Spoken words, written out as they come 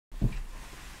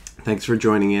Thanks for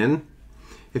joining in.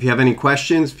 If you have any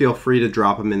questions, feel free to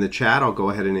drop them in the chat. I'll go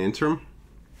ahead and answer them.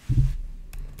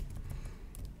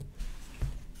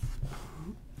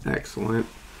 Excellent.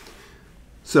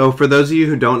 So for those of you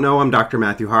who don't know, I'm Dr.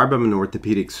 Matthew Harb. I'm an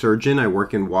orthopedic surgeon. I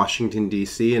work in Washington,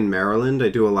 D.C. and Maryland. I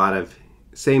do a lot of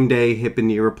same-day hip and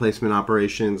knee replacement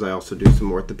operations. I also do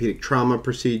some orthopedic trauma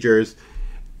procedures.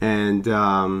 And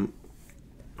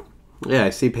yeah, I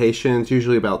see patients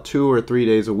usually about 2 or 3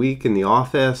 days a week in the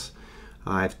office.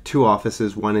 I have 2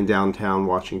 offices, one in downtown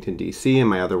Washington, D.C., and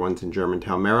my other one's in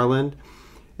Germantown, Maryland.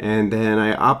 And then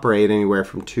I operate anywhere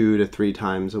from 2 to 3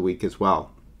 times a week as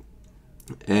well.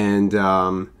 And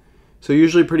so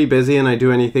usually pretty busy, and I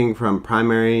do anything from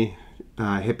primary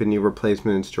hip and knee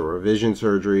replacements to revision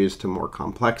surgeries to more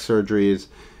complex surgeries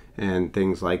and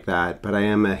things like that. But I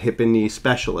am a hip and knee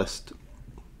specialist.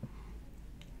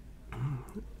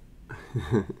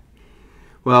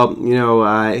 Well, you know,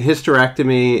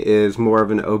 hysterectomy is more of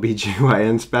an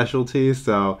OB/GYN specialty,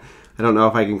 so I don't know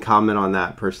if I can comment on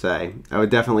that per se. I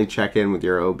would definitely check in with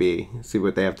your OB, see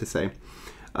what they have to say.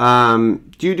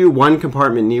 Do you do one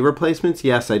compartment knee replacements?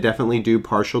 Yes, I definitely do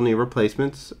partial knee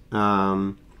replacements,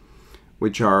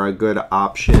 which are a good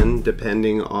option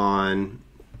depending on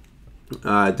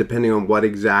what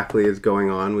exactly is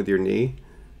going on with your knee.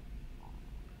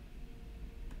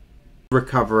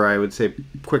 Recover, I would say,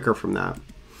 quicker from that.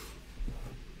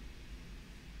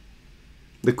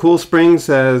 The Cool Spring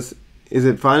says, is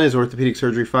it fun? Is orthopedic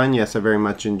surgery fun? Yes, I very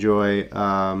much enjoy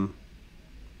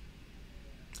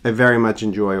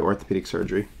orthopedic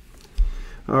surgery.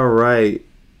 All right.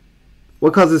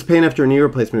 What causes pain after a knee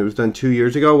replacement? It was done 2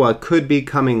 years ago. Well, it could be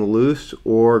coming loose,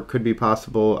 or could be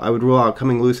possible. I would rule out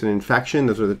coming loose and infection.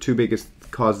 Those are the 2 biggest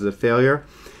causes of failure.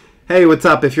 Hey, what's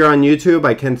up? If you're on YouTube,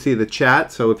 I can see the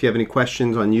chat. So if you have any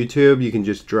questions on YouTube, you can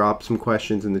just drop some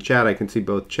questions in the chat. I can see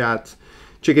both chats.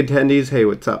 Chicken attendees, hey,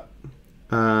 what's up?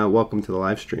 Welcome to the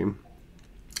live stream.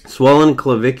 Swollen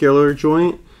clavicular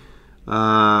joint.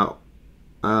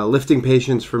 Lifting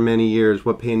patients for many years.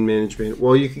 What pain management?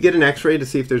 Well, you could get an x-ray to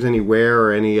see if there's any wear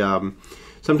or any...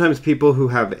 sometimes people who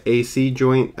have AC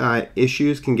joint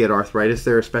issues can get arthritis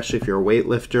there, especially if you're a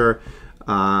weightlifter.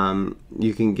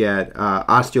 You can get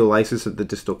osteolysis of the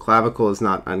distal clavicle is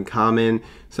not uncommon.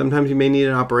 Sometimes you may need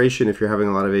an operation if you're having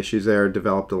a lot of issues there,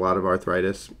 developed a lot of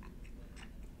arthritis.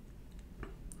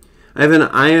 I have an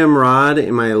IM rod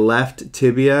in my left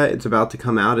tibia. It's about to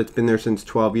come out. It's been there since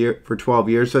 12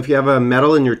 years. So if you have a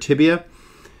metal in your tibia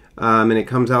and it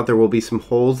comes out, there will be some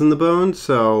holes in the bone.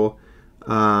 So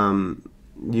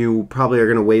you probably are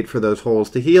going to wait for those holes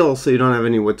to heal so you don't have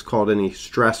any what's called any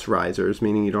stress risers,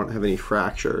 meaning you don't have any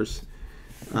fractures.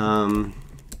 Where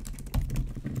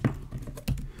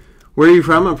are you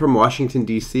from? I'm from Washington,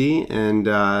 D.C., and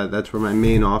that's where my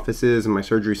main office is, and my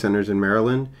surgery center is in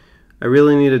Maryland. I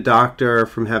really need a doctor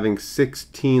from having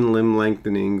 16 limb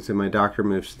lengthenings, and my doctor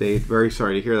moved state. Very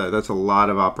sorry to hear that. That's a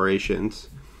lot of operations.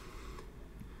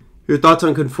 Your thoughts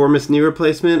on conformist knee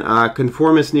replacement?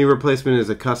 Conformist knee replacement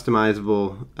is a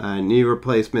customizable knee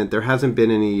replacement. There hasn't been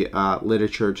any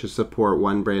literature to support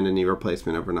one brand of knee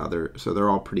replacement over another, so they're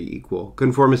all pretty equal.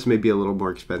 Conformist may be a little more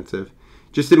expensive.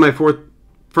 Just did my first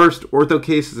ortho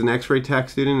case as an x-ray tech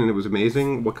student, and it was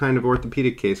amazing. What kind of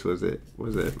orthopedic case was it?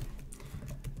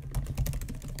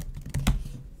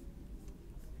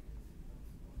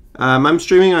 I'm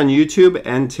streaming on YouTube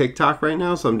and TikTok right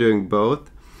now, so I'm doing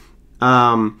both.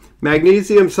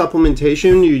 Magnesium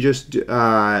supplementation, you just, you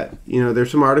know, there's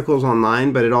some articles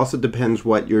online, but it also depends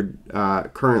what your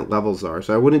current levels are.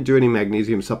 So I wouldn't do any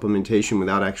magnesium supplementation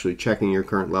without actually checking your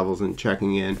current levels and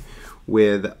checking in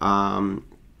with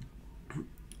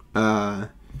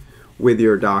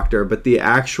your doctor. But the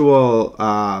actual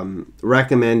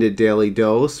recommended daily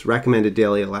dose, recommended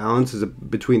daily allowance is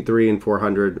between 300 and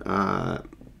 400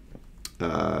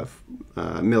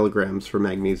 milligrams for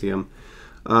magnesium.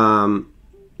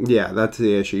 Yeah, that's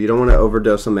the issue. You don't want to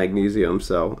overdose on magnesium,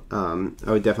 so I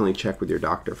would definitely check with your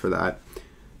doctor for that.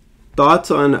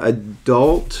 Thoughts on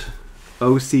adult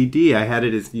OCD? I had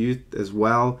it as youth as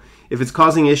well. If it's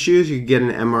causing issues, you can get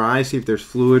an MRI, see if there's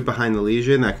fluid behind the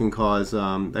lesion that can cause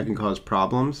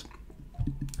problems.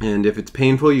 And if it's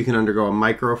painful, you can undergo a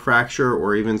microfracture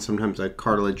or even sometimes a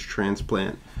cartilage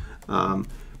transplant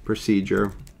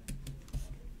procedure.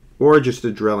 Or just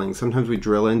a drilling. Sometimes we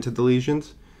drill into the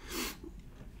lesions.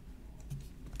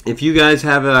 If you guys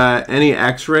have any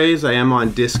x-rays, I am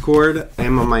on Discord. I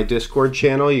am on my Discord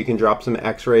channel. You can drop some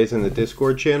x-rays in the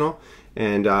Discord channel,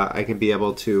 and I can be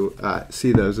able to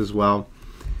see those as well.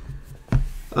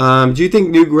 Do you think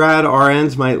new grad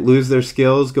RNs might lose their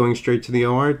skills going straight to the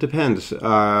OR? It depends.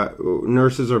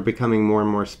 Nurses are becoming more and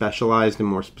more specialized and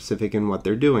more specific in what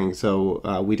they're doing,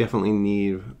 so we definitely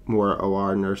need more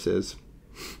OR nurses.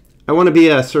 I want to be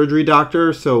a surgery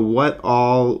doctor, so what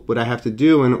all would I have to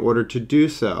do in order to do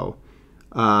so?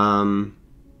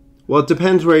 Well, it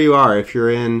depends where you are. If you're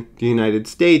in the United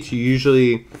States, you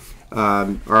usually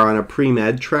are on a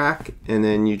pre-med track, and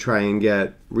then you try and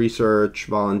get research,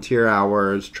 volunteer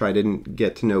hours, try to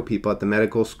get to know people at the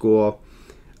medical school.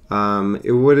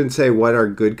 It wouldn't say what are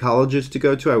good colleges to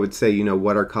go to. I would say, you know,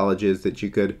 what are colleges that you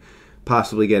could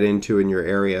possibly get into in your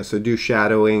area. So do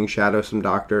shadowing, shadow some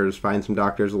doctors, find some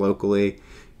doctors locally.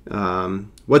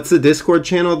 What's the Discord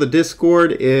channel? The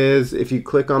Discord is, if you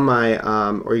click on my,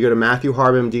 or you go to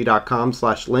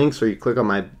matthewharbmd.com/links, or you click on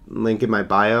my link in my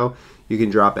bio, you can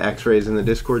drop x-rays in the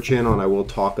Discord channel, and I will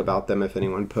talk about them if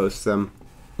anyone posts them.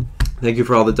 Thank you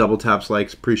for all the double taps,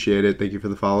 likes, appreciate it. Thank you for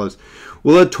the follows.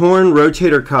 Will a torn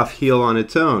rotator cuff heal on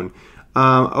its own?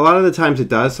 A lot of the times it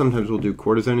does. Sometimes we'll do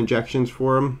cortisone injections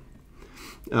for them.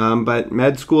 But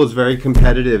med school is very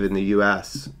competitive in the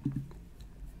U.S.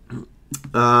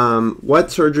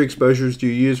 What surgery exposures do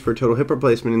you use for total hip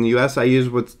replacement? In the U.S., I use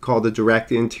what's called a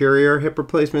direct anterior hip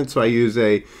replacement, so I use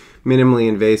a minimally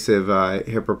invasive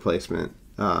hip replacement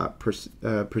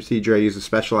procedure. I use a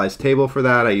specialized table for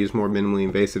that. I use more minimally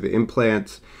invasive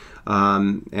implants,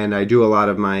 and I do a lot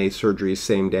of my surgeries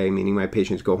same day, meaning my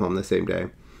patients go home the same day.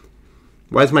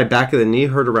 Why is my back of the knee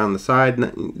hurt around the side?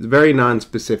 Very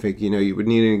non-specific. You know, you would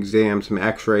need an exam, some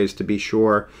x-rays to be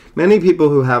sure. Many people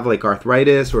who have like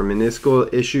arthritis or meniscal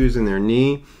issues in their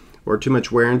knee or too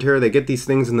much wear and tear, they get these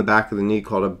things in the back of the knee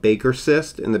called a Baker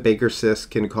cyst, and the Baker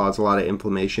cyst can cause a lot of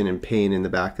inflammation and pain in the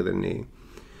back of the knee.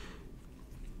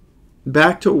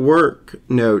 Back to work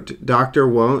note, doctor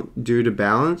won't due to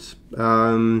balance.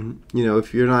 You know,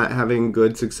 if you're not having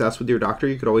good success with your doctor,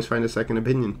 you could always find a second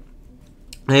opinion.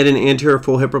 I had an anterior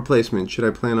full hip replacement. Should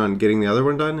I plan on getting the other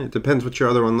one done? It depends what your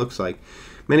other one looks like.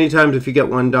 Many times if you get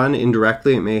one done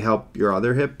indirectly, it may help your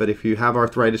other hip, but if you have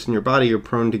arthritis in your body, you're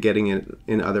prone to getting it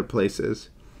in other places.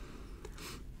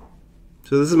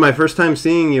 So this is my first time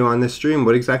seeing you on this stream.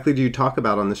 What exactly do you talk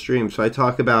about on the stream? So I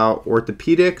talk about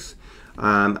orthopedics.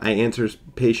 I answer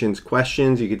patients'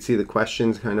 questions. You can see the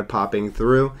questions kind of popping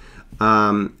through.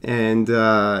 You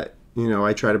know,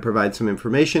 I try to provide some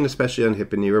information, especially on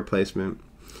hip and knee replacement.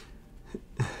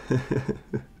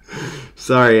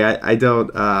 Sorry, I don't,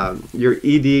 your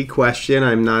ED question,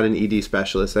 I'm not an ED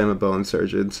specialist, I'm a bone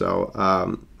surgeon, so,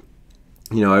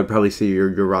 you know, I'd probably see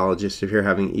your urologist if you're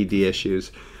having ED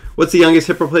issues. What's the youngest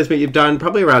hip replacement you've done?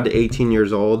 Probably around 18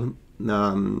 years old.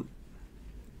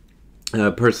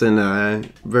 A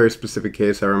person, very specific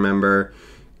case I remember,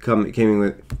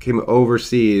 came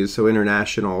overseas, so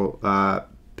international,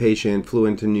 patient, flew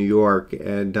into New York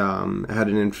and had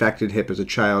an infected hip as a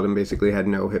child and basically had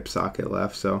no hip socket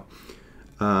left. So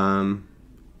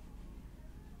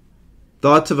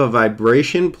thoughts of a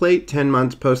vibration plate 10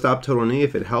 months post-op total knee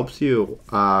if it helps you.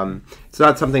 It's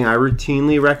not something I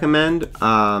routinely recommend,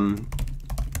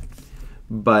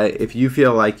 but if you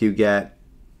feel like you get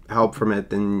help from it,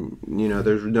 then you know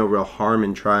there's no real harm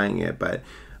in trying it. But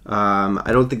I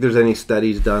don't think there's any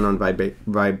studies done on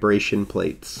vibration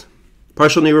plates.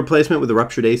 Partial knee replacement with a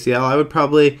ruptured ACL.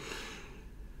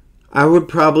 I would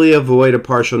probably avoid a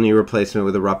partial knee replacement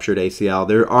with a ruptured ACL.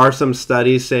 There are some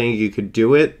studies saying you could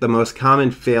do it. The most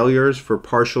common failures for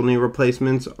partial knee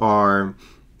replacements are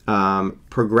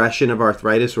progression of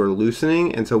arthritis or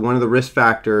loosening. And so one of the risk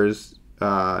factors,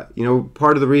 you know,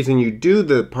 part of the reason you do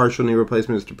the partial knee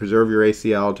replacement is to preserve your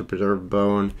ACL, to preserve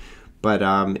bone. But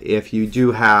if you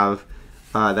do have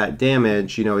that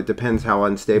damage, you know, it depends how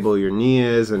unstable your knee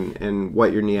is and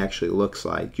what your knee actually looks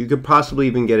like. You could possibly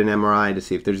even get an MRI to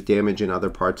see if there's damage in other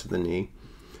parts of the knee.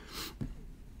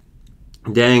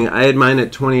 Dang, I had mine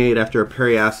at 28 after a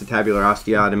periacetabular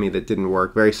osteotomy that didn't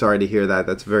work. Very sorry to hear that.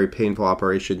 That's a very painful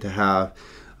operation to have.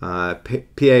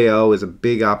 PAO is a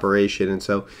big operation, and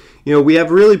so, you know, we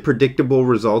have really predictable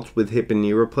results with hip and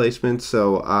knee replacements,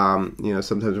 so, you know,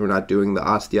 sometimes we're not doing the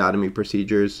osteotomy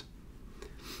procedures.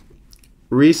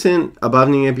 Recent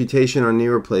above-knee amputation on knee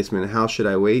replacement. How should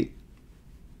I wait?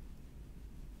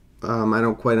 I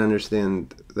don't quite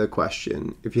understand the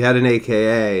question. If you had an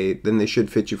AKA, then they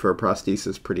should fit you for a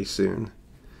prosthesis pretty soon.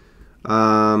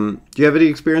 Do you have any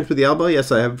experience with the elbow?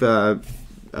 Yes, I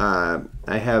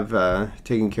have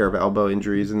taken care of elbow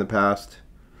injuries in the past.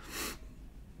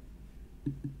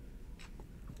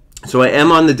 So I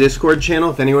am on the Discord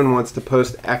channel. If anyone wants to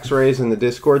post x-rays in the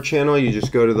Discord channel, you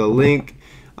just go to the link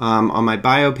On my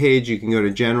bio page, you can go to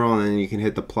general and then you can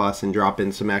hit the plus and drop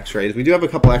in some x-rays. We do have a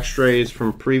couple x-rays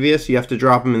from previous. You have to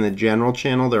drop them in the general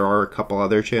channel. There are a couple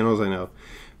other channels. I know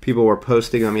people were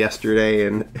posting them yesterday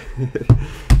and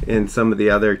in some of the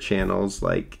other channels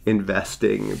like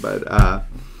investing. But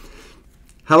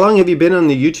how long have you been on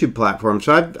the YouTube platform?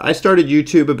 So I started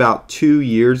YouTube about 2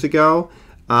 years ago.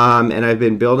 And I've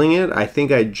been building it. I think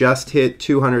I just hit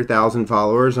 200,000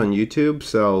 followers on YouTube.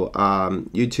 So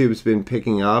YouTube's been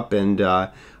picking up, and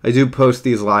I do post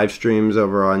these live streams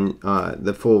over on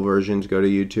the full versions go to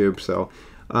YouTube. So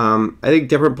I think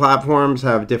different platforms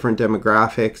have different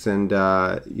demographics, and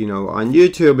you know, on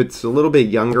YouTube it's a little bit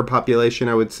younger population,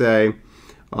 I would say.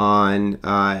 On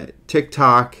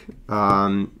TikTok,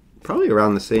 probably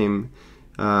around the same.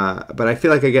 But I feel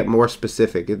like I get more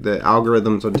specific. The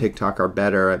algorithms on TikTok are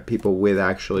better at people with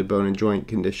actually bone and joint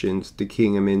conditions to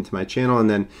keying them into my channel. And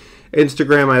then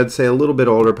Instagram, I would say a little bit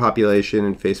older population,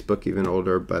 and Facebook even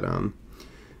older. But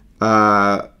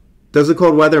does the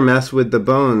cold weather mess with the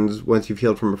bones once you've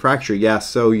healed from a fracture? Yes.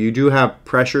 So you do have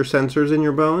pressure sensors in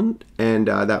your bone, and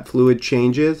that fluid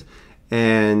changes.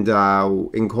 And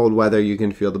in cold weather, you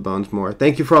can feel the bones more.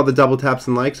 Thank you for all the double taps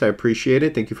and likes. I appreciate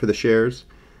it. Thank you for the shares.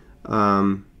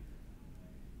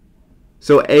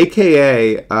 So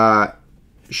AKA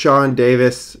Sean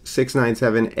Davis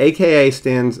 697, AKA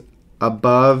stands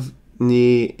above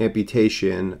knee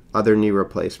amputation, other knee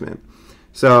replacement.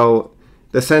 So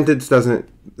the sentence doesn't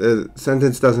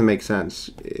make sense.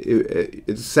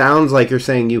 It sounds like you're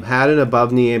saying you had an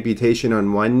above knee amputation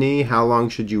on one knee. How long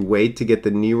should you wait to get the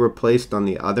knee replaced on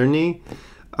the other knee?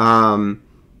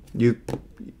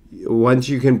 Once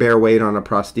you can bear weight on a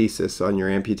prosthesis on your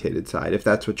amputated side, if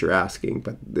that's what you're asking.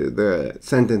 But the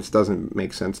sentence doesn't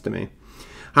make sense to me.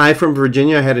 Hi, from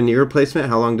Virginia. I had a knee replacement.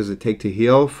 How long does it take to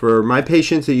heal? For my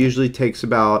patients, it usually takes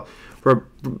about,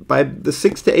 by the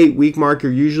 6 to 8 week mark,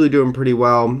 you're usually doing pretty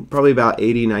well, probably about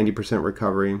 80-90%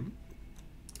 recovery.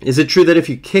 Is it true that if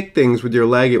you kick things with your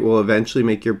leg, it will eventually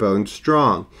make your bones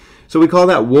strong? So we call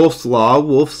that Wolff's Law.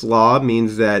 Wolff's Law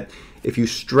means that if you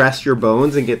stress your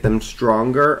bones and get them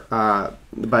stronger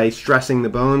by stressing the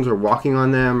bones or walking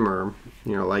on them, or,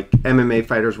 you know, like MMA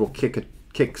fighters will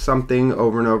kick something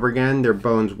over and over again, their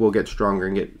bones will get stronger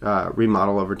and get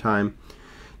remodel over time.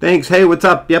 Thanks. Hey, what's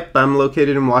up? Yep, I'm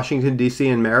located in Washington, D.C.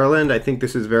 and Maryland. I think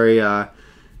this is very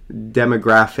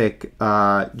demographic,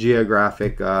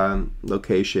 geographic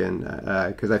location,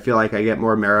 because I feel like I get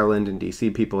more Maryland and D.C.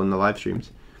 people in the live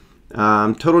streams.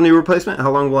 Total knee replacement.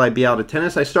 How long will I be out of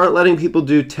tennis? I start letting people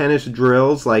do tennis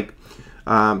drills, like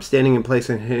standing in place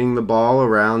and hitting the ball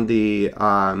around the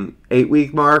 8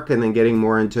 week mark, and then getting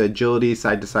more into agility,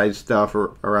 side to side stuff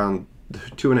around the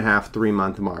 2.5 to 3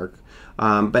 month mark.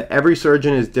 But every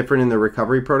surgeon is different in the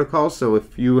recovery protocol. So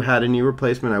if you had a knee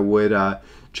replacement, I would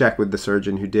check with the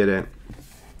surgeon who did it.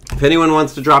 If anyone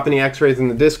wants to drop any x-rays in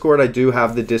the Discord, I do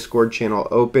have the Discord channel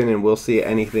open, and we'll see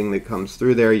anything that comes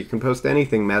through there. You can post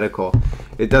anything medical.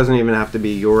 It doesn't even have to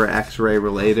be your x-ray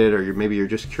related, or maybe you're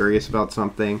just curious about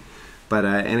something. But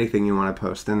anything you want to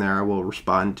post in there, I will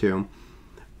respond to.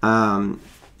 I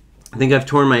think I've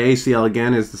torn my ACL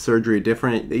again. Is the surgery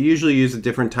different? They usually use a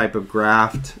different type of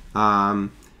graft to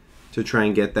try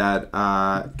and get that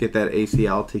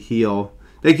ACL to heal.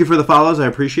 Thank you for the follows. I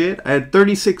appreciate it. I had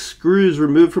 36 screws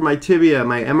removed from my tibia.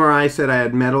 My MRI said I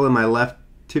had metal in my left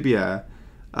tibia.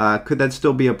 Could that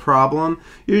still be a problem?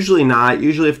 Usually not.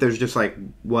 Usually if there's just like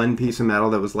one piece of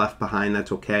metal that was left behind,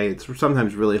 that's okay. It's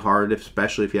sometimes really hard,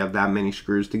 especially if you have that many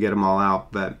screws to get them all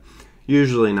out, but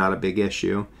usually not a big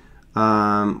issue.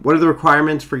 What are the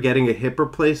requirements for getting a hip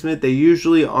replacement? They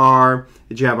usually are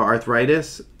that you have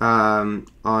arthritis on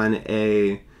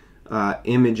a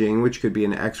imaging, which could be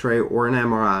an x-ray or an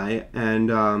MRI,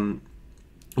 and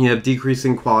you have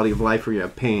decreasing quality of life, or you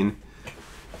have pain.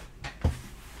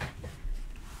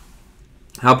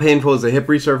 How painful is the hip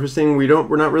resurfacing?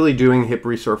 We're not really doing hip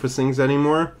resurfacings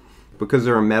anymore because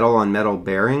they're a metal on metal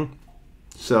bearing.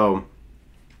 So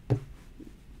I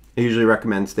usually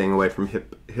recommend staying away from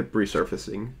hip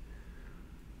resurfacing.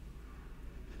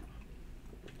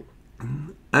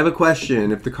 I have a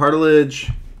question. If the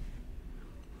cartilage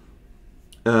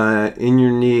in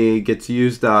your knee gets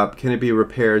used up, can it be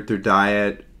repaired through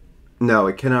diet? No,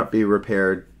 it cannot be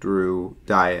repaired through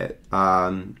diet.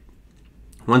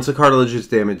 Once the cartilage is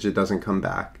damaged, it doesn't come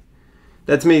back.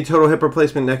 That's me, total hip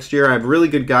replacement next year. I have really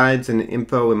good guides and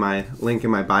info in my link in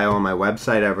my bio on my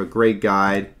website. I have a great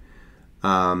guide.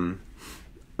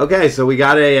 Okay, so we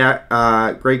got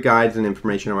a great guides and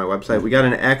information on my website. We got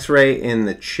an x-ray in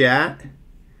the chat.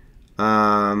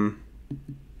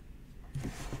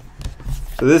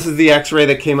 So this is the x-ray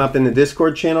that came up in the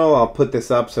Discord channel. I'll put this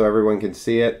up so everyone can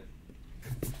see it.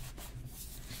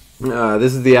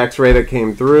 This is the x-ray that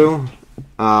came through.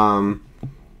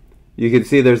 You can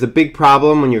see there's a big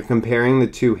problem when you're comparing the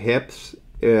two hips.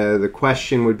 The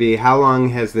question would be, how long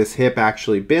has this hip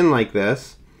actually been like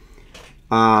this?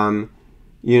 You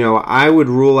know, I would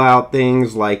rule out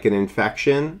things like an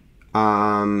infection.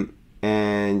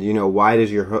 And, you know, why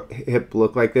does your hip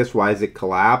look like this? Why is it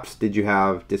collapsed? Did you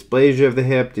have dysplasia of the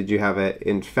hip? Did you have an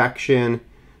infection?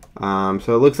 So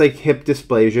it looks like hip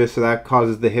dysplasia, so that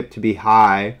causes the hip to be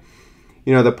high.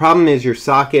 You know, the problem is your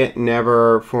socket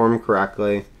never formed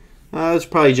correctly. It's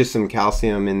probably just some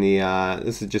calcium in the,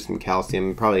 this is just some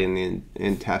calcium probably in the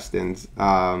intestines.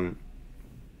 Hard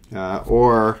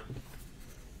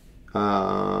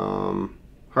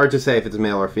to say if it's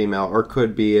male or female, or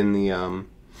could be in the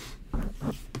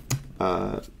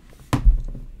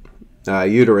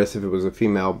uterus if it was a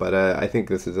female, but I think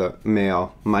this is a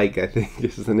male. Mike, I think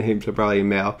this is the name, so probably a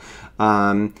male.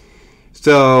 Yeah,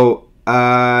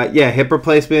 hip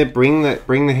replacement. Bring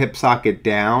the hip socket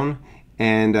down,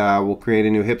 and we'll create a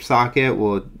new hip socket.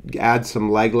 We'll add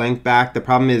some leg length back. The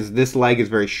problem is this leg is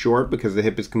very short because the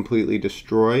hip is completely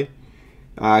destroyed.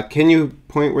 Can you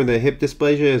point where the hip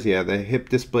dysplasia is? Yeah, the hip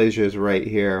dysplasia is right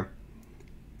here.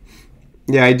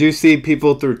 Yeah, I do see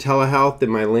people through telehealth in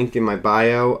my link in my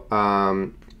bio,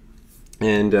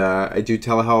 and I do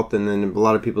telehealth, and then a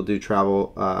lot of people do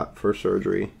travel for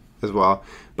surgery as well.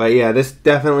 But yeah, this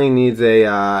definitely needs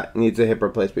a hip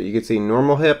replacement. You can see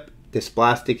normal hip,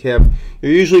 dysplastic hip.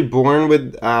 You're usually born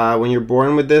with when you're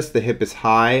born with this, the hip is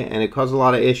high, and it causes a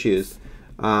lot of issues.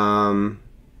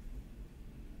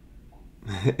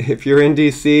 If you're in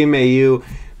DC, may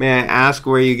I ask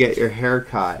where you get your hair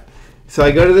cut? So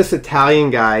I go to this Italian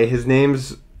guy. His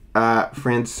name's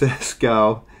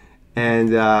Francisco, and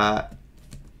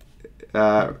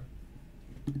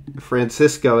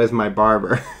Francisco is my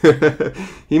barber.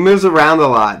 He moves around a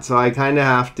lot, so I kind of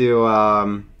have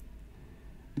to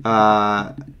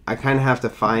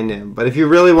find him. But if you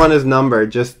really want his number,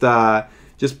 just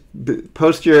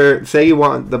post say you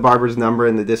want the barber's number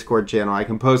in the Discord channel. I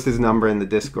can post his number in the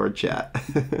Discord chat.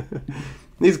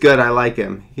 He's good. I like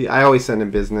him. I always send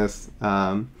him business.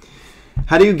 How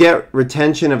do you get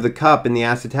retention of the cup in the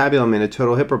acetabulum in a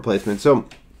total hip replacement? So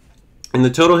in the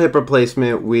total hip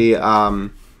replacement,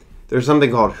 there's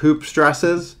something called hoop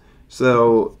stresses.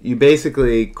 So you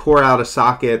basically core out a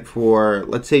socket for,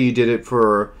 let's say you did it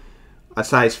for a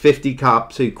size 50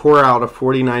 cup. So you core out a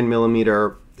 49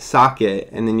 millimeter socket,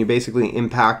 and then you basically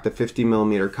impact the 50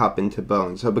 millimeter cup into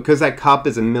bone. So because that cup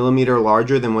is a millimeter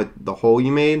larger than what the hole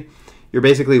you made, you're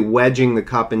basically wedging the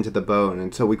cup into the bone,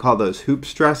 and so we call those hoop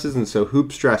stresses, and so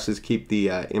hoop stresses keep the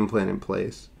implant in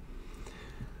place.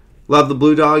 Love the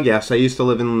blue dog. Yes, I used to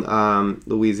live in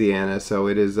Louisiana, so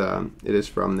it is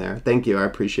from there. Thank you, I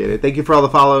appreciate it. Thank you for all the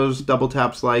follows, double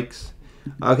taps, likes.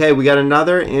 Okay, we got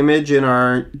another image in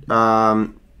our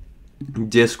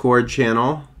Discord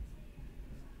channel.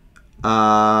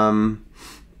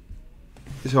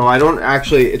 So I don't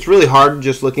actually, it's really hard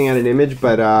just looking at an image,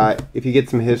 but if you get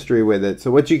some history with it. So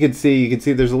what you can see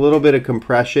there's a little bit of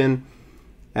compression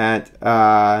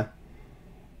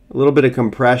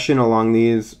along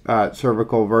these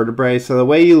cervical vertebrae. So the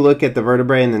way you look at the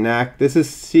vertebrae in the neck, this is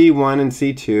C1 and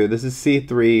C2, this is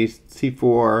C3,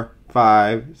 C4,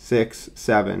 5, 6,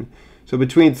 7. So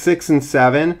between 6 and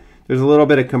 7, there's a little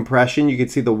bit of compression. You can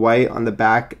see the white on the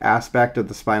back aspect of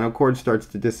the spinal cord starts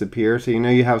to disappear. So you know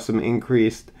you have some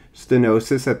increased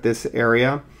stenosis at this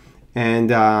area.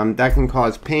 And that can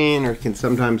cause pain, or can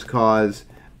sometimes cause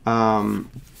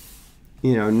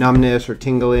numbness or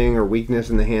tingling or weakness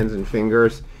in the hands and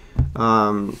fingers.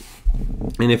 And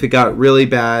if it got really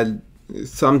bad,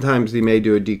 sometimes you may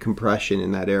do a decompression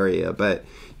in that area. But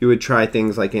you would try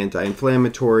things like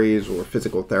anti-inflammatories or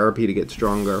physical therapy to get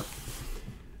stronger.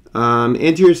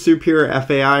 Anterior superior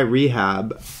FAI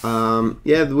rehab.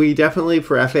 Yeah, we definitely,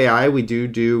 for FAI, we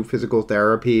do physical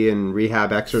therapy and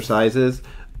rehab exercises.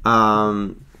 But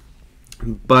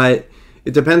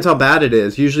it depends how bad it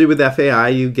is. Usually with FAI,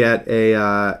 you get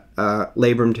a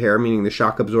labrum tear, meaning the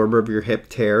shock absorber of your hip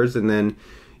tears. And then,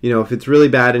 if it's really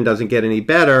bad and doesn't get any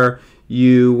better,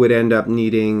 you would end up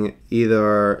needing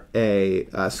either a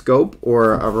scope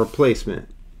or a replacement.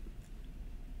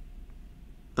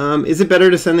 Is it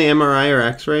better to send the MRI or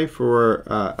X-ray for,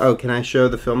 oh, can I show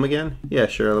the film again? Yeah,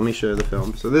 sure, let me show the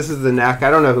film. So this is the neck.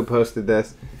 I don't know who posted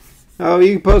this. Oh,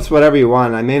 you can post whatever you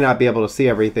want. I may not be able to see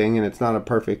everything, and it's not a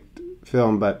perfect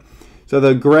film, but so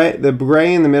the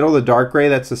gray in the middle, the dark gray,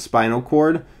 that's the spinal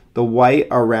cord. the white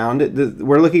around it.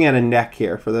 We're looking at a neck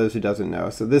here for those who doesn't know.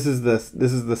 So this is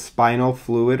the spinal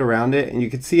fluid around it, and you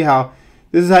can see how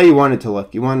this is how you want it to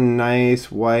look. You want a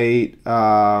nice white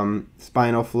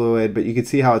spinal fluid, but you can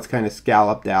see how it's kind of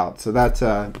scalloped out. So that's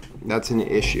an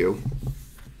issue.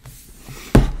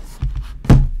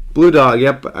 Blue dog,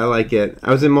 yep, I like it.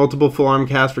 I was in multiple full arm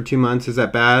casts for 2 months. Is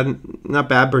that bad? Not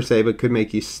bad per se, but could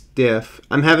make you stiff.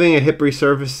 I'm having a hip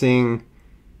resurfacing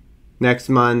next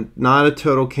month. Not a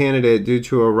total candidate due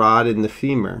to a rod in the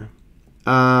femur.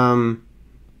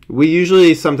 We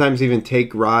usually sometimes even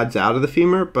take rods out of the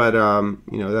femur, but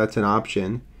you know, that's an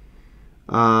option.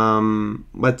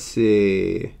 Let's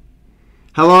see.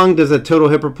 How long does a total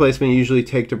hip replacement usually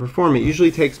take to perform? It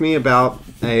usually takes me about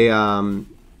an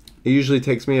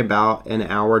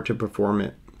hour to perform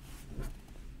it.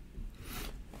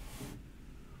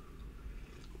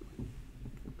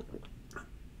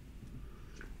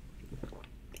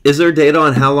 Is there data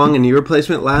on how long a knee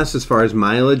replacement lasts as far as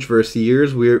mileage versus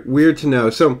years? Weird to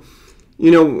know. So, you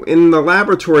know, in the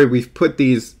laboratory, we've put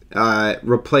these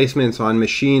replacements on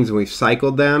machines and we've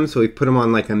cycled them. So we've put them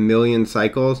on like 1 million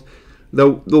cycles. The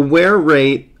wear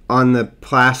rate on the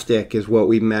plastic is what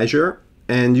we measure.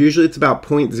 And usually it's about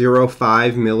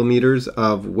 0.05 millimeters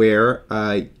of wear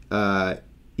a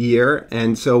year.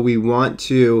 And so we want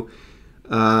to,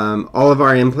 all of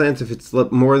our implants, if it's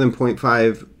more than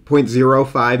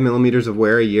 0.05 millimeters of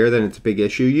wear a year, then it's a big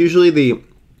issue. Usually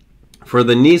for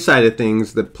the knee side of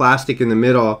things, the plastic in the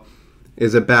middle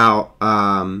is about,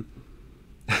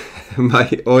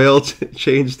 my oil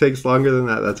change takes longer than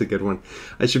that. That's a good one.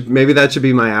 Maybe that should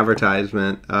be my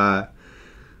advertisement.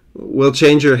 We'll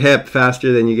change your hip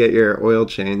faster than you get your oil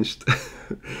changed.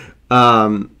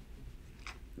 You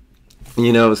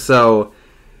know, so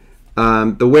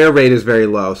the wear rate is very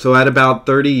low. So at about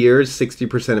 30 years,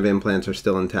 60% of implants are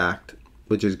still intact,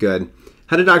 which is good.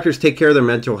 How do doctors take care of their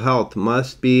mental health?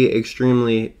 Must be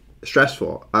extremely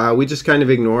stressful. We just kind of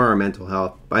ignore our mental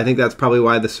health. I think that's probably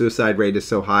why the suicide rate is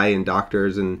so high in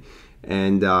doctors and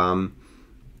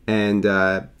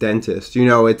dentists. You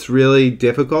know, it's really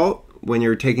difficult when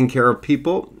you're taking care of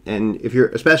people, and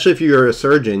especially if you're a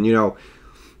surgeon. You know,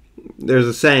 there's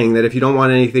a saying that if you don't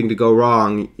want anything to go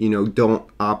wrong, you know, don't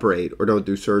operate or don't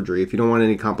do surgery. If you don't want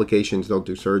any complications, don't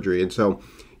do surgery. And so,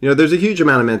 you know, there's a huge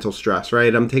amount of mental stress,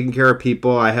 right? I'm taking care of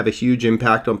people. I have a huge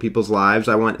impact on people's lives.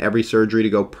 I want every surgery to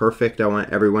go perfect. I want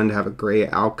everyone to have a great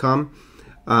outcome.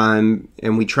 And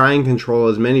we try and control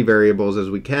as many variables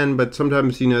as we can, but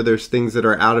sometimes, you know, there's things that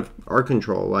are out of our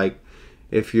control. Like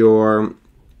if you're,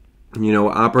 you know,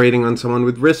 operating on someone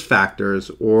with risk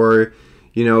factors, or,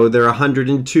 you know, they're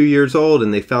 102 years old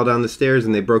and they fell down the stairs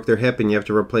and they broke their hip and you have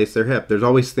to replace their hip. There's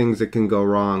always things that can go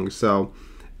wrong. So,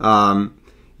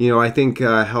 you know, I think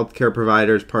healthcare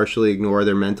providers partially ignore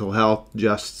their mental health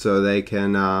just so they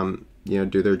can, you know,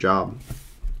 do their job.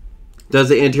 Does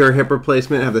the anterior hip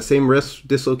replacement have the same risk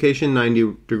dislocation,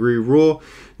 90-degree rule?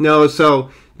 No,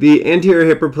 so the anterior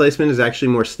hip replacement is actually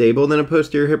more stable than a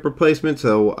posterior hip replacement,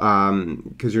 so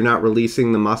because you're not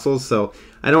releasing the muscles. So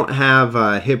I don't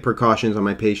have hip precautions on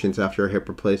my patients after a hip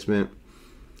replacement.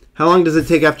 How long does it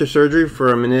take after surgery for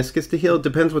a meniscus to heal? It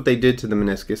depends what they did to the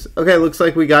meniscus. Okay, looks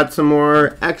like we got some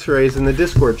more x-rays in the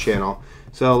Discord channel.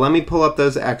 So let me pull up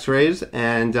those x-rays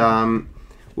and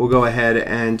we'll go ahead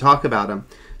and talk about them.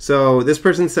 So this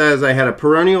person says, I had a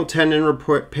peroneal tendon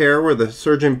repair where the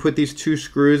surgeon put these 2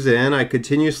 screws in. I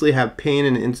continuously have pain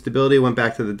and instability. Went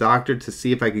back to the doctor to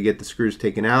see if I could get the screws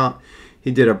taken out.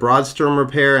 He did a broad sternum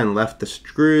repair and left the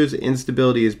screws.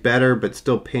 Instability is better, but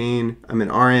still pain. I'm an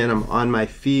RN. I'm on my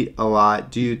feet a lot.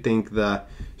 Do you think the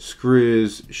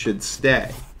screws should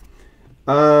stay?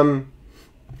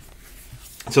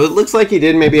 So it looks like he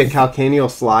did maybe a calcaneal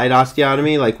slide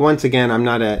osteotomy. Like, once again, I'm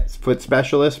not a foot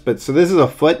specialist, but so this is a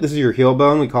foot. This is your heel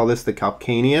bone. We call this the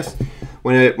calcaneus.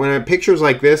 When a picture's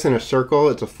like this in a circle,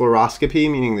 it's a fluoroscopy,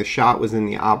 meaning the shot was in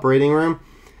the operating room.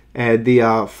 And the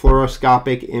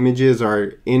fluoroscopic images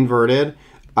are inverted.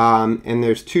 And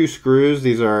there's 2 screws.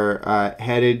 These are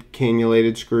headed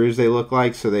cannulated screws, they look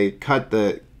like. So they cut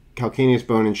the calcaneus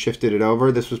bone and shifted it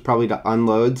over. This was probably to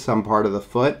unload some part of the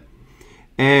foot.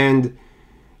 And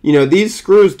you know, these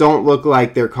screws don't look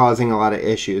like they're causing a lot of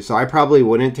issues, so I probably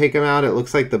wouldn't take them out. It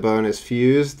looks like the bone is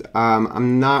fused.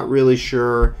 I'm not really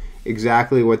sure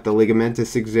exactly what the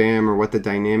ligamentous exam or what the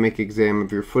dynamic exam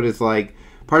of your foot is like.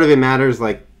 Part of it matters,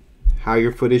 like how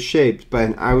your foot is shaped,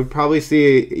 but I would probably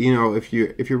see, you know, if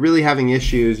you're really having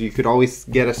issues, you could always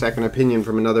get a second opinion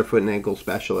from another foot and ankle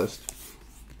specialist.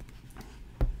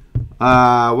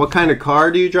 What kind of car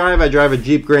do you drive? I drive a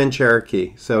Jeep Grand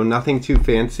Cherokee, so nothing too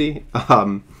fancy.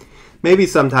 Maybe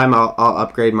sometime I'll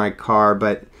upgrade my car,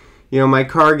 but my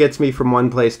car gets me from one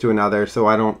place to another, so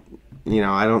I don't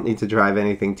need to drive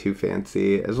anything too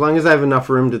fancy. As long as I have enough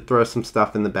room to throw some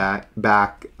stuff in the back,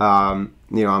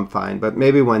 I'm fine. But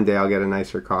maybe one day I'll get a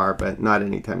nicer car, but not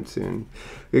anytime soon.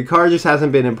 The car just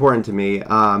hasn't been important to me.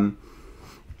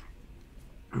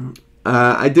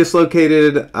 I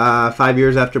dislocated 5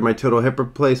 years after my total hip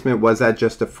replacement. Was that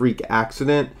just a freak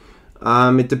accident?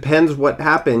 It depends what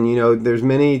happened. There's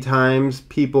many times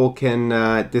people can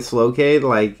dislocate,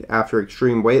 like after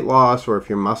extreme weight loss, or if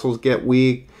your muscles get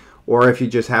weak, or if you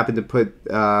just happen to put,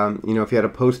 if you had a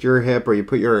posterior hip, or you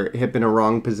put your hip in a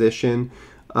wrong position.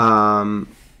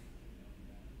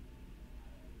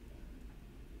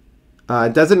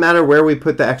 It doesn't matter where we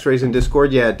put the x-rays in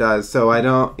Discord. Yeah, it does. So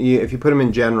if you put them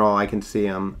in general, I can see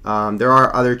them. There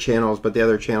are other channels, but the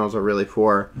other channels are really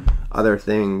for other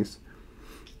things.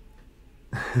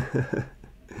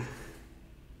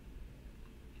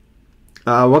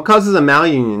 What causes a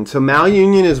malunion? So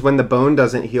malunion is when the bone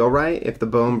doesn't heal right, if the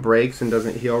bone breaks and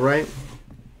doesn't heal right.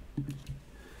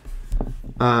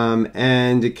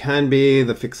 And it can be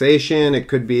the fixation, it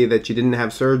could be that you didn't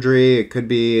have surgery, it could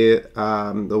be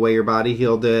the way your body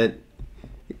healed it,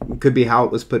 it could be how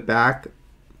it was put back.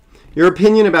 Your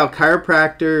opinion about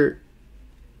chiropractor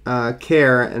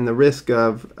care and the risk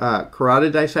of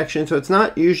carotid dissection. So it's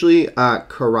not usually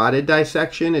carotid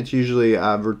dissection, it's usually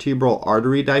vertebral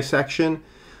artery dissection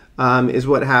is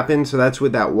what happens. So that's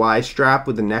with that Y strap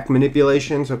with the neck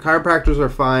manipulation. So chiropractors are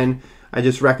fine. I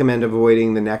just recommend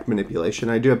avoiding the neck manipulation.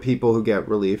 I do have people who get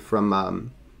relief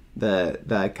from the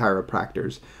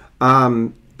chiropractors.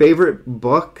 Favorite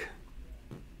book?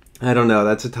 I don't know.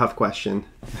 That's a tough question.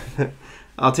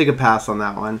 I'll take a pass on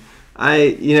that one.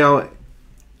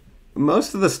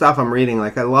 Most of the stuff I'm reading,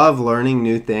 like I love learning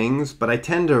new things, but I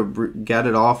tend to get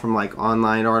it all from like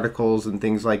online articles and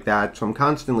things like that. So I'm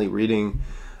constantly reading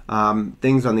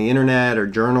things on the internet or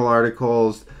journal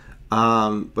articles.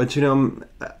 But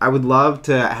I would love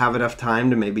to have enough time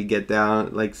to maybe get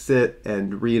down, like sit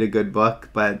and read a good book,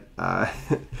 but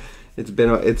it's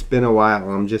been a while.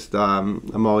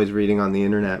 I'm always reading on the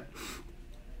internet.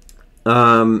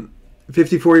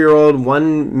 54-year-old,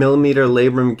 1 millimeter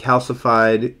labrum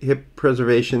calcified, hip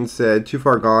preservation said, too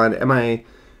far gone. Am I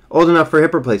old enough for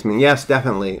hip replacement? Yes,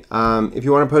 definitely. If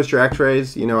you want to post your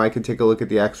x-rays, I could take a look at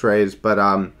the x-rays,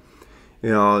 but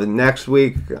next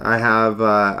week I have,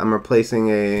 I'm replacing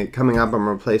a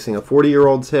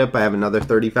 40-year-old's hip. I have another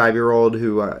 35-year-old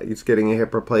who is getting a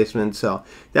hip replacement. So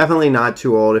definitely not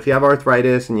too old. If you have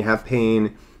arthritis and you have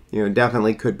pain,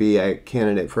 definitely could be a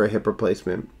candidate for a hip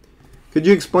replacement. Could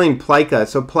you explain plica?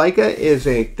 So plica is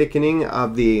a thickening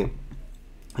of the,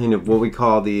 what we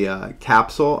call the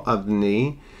capsule of the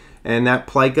knee. And that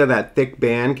plica, that thick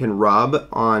band, can rub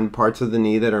on parts of the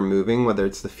knee that are moving, whether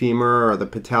it's the femur or the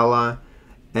patella.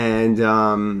 And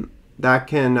that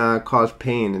can cause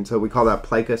pain. And so we call that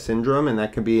plica syndrome, and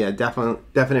that can be a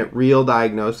definite real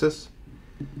diagnosis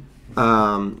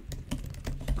as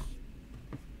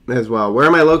well. Where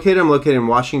am I located? I'm located in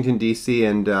Washington, D.C.,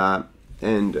 and I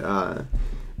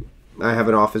have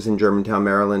an office in Germantown,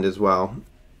 Maryland as well.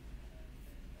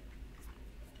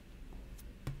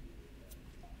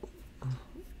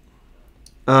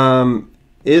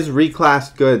 Is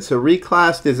Reclast good? So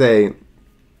Reclast is a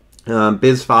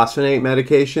bisphosphonate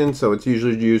medication, so it's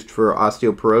usually used for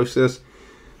osteoporosis.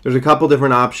 There's a couple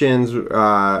different options.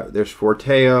 There's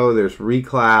Forteo, there's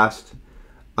Reclast.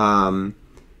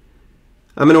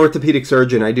 I'm an orthopedic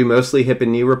surgeon. I do mostly hip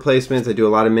and knee replacements. I do a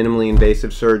lot of minimally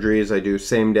invasive surgeries. I do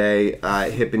same-day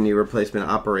hip and knee replacement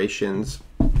operations.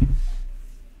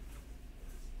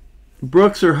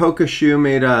 Brooks or Hoka shoe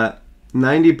made a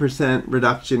 90%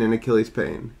 reduction in Achilles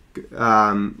pain.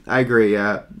 I agree.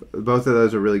 Yeah, both of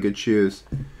those are really good shoes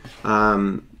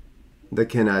that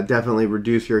can definitely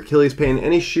reduce your Achilles pain.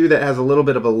 Any shoe that has a little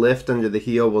bit of a lift under the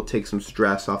heel will take some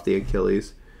stress off the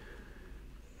Achilles.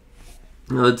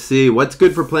 Let's see, what's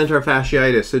good for plantar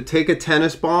fasciitis? So take a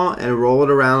tennis ball and roll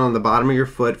it around on the bottom of your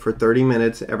foot for 30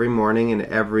 minutes every morning and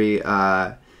every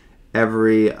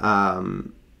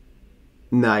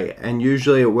night, and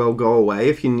usually it will go away.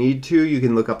 If you need to, you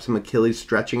can look up some Achilles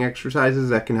stretching exercises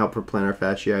that can help for plantar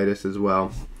fasciitis as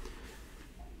well.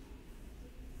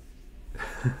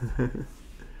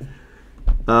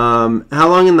 How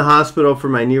long in the hospital for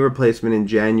my knee replacement in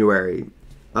January?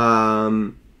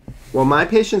 Well, my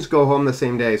patients go home the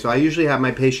same day, so I usually have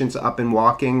my patients up and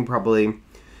walking probably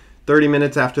 30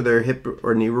 minutes after their hip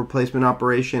or knee replacement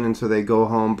operation, and so they go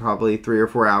home probably 3 or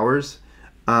 4 hours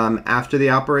after the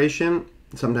operation,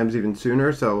 sometimes even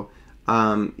sooner. So,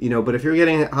 but if you're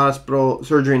getting hospital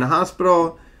surgery in a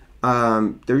hospital,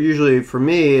 they're usually, for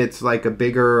me, it's like a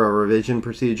bigger a revision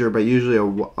procedure, but usually a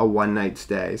one-night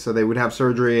stay. So they would have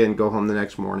surgery and go home the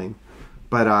next morning.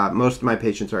 But most of my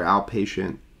patients are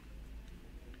outpatient.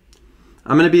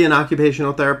 I'm going to be an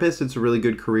occupational therapist. It's a really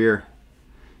good career.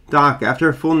 Doc, after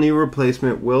a full knee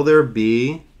replacement, will there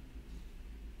be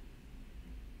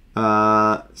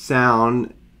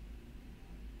sound?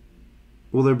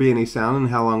 Will there be any sound, and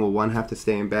how long will one have to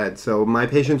stay in bed? So my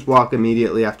patients walk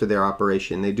immediately after their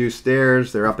operation. They do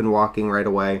stairs. They're up and walking right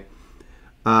away.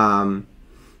 Thank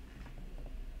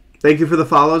you for the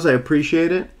follows. I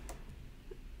appreciate it.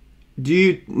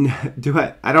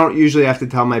 I don't usually have to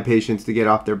tell my patients to get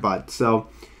off their butts. So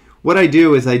what I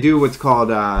do is I do what's called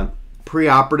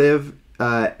preoperative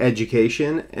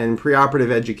education. And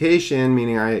preoperative education,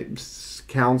 meaning I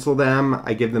counsel them,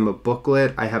 I give them a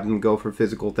booklet, I have them go for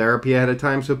physical therapy ahead of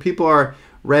time. So people are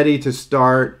ready to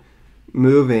start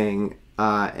moving,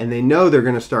 and they know they're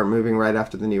going to start moving right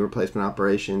after the knee replacement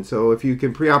operation. So if you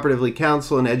can preoperatively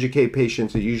counsel and educate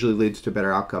patients, it usually leads to a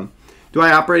better outcome. Do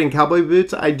I operate in cowboy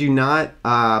boots? I do not,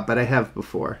 but I have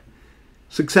before.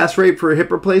 Success rate for a hip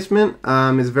replacement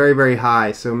is very, very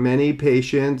high. So many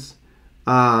patients,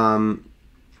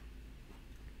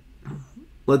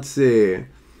 let's see.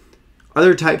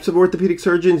 Other types of orthopedic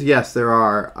surgeons? Yes, there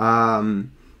are.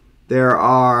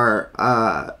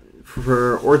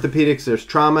 For orthopedics, there's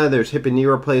trauma, there's hip and knee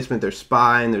replacement, there's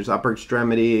spine, there's upper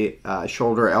extremity,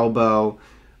 shoulder, elbow,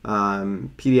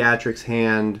 pediatrics,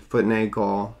 hand, foot and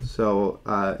ankle, so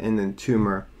and then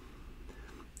tumor.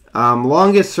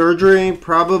 Longest surgery,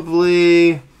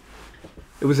 probably,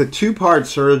 it was a 2-part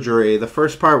surgery. The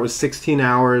first part was 16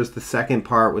 hours, the second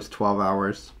part was 12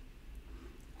 hours.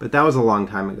 But that was a long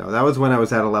time ago. That was when I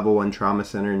was at a level 1 trauma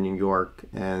center in New York,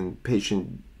 and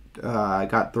patient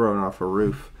got thrown off a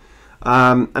roof.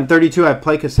 I'm 32, I have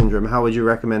plica syndrome. How would you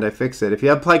recommend I fix it? If you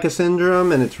have plica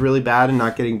syndrome and it's really bad and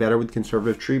not getting better with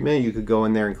conservative treatment, you could go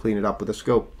in there and clean it up with a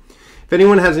scope. If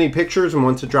anyone has any pictures and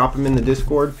wants to drop them in the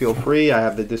Discord, feel free. I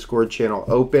have the Discord channel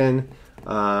open.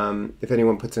 If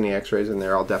anyone puts any x-rays in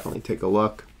there, I'll definitely take a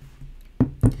look.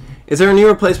 Is there a knee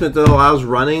replacement that allows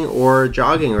running or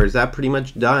jogging, or is that pretty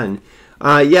much done?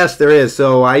 Yes, there is.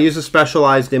 So I use a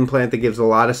specialized implant that gives a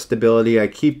lot of stability. I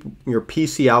keep your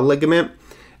PCL ligament,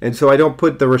 and so I don't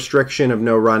put the restriction of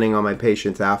no running on my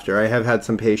patients after. I have had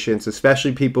some patients,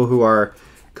 especially people who are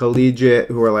collegiate,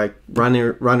 who are like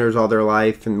runners all their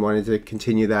life and wanted to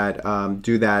continue that,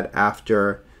 do that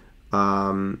after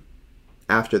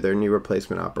their knee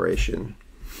replacement operation.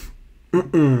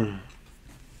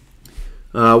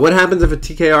 What happens if a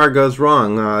TKR goes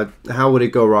wrong? How would it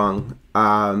go wrong?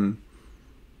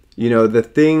 You know, the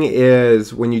thing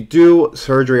is, when you do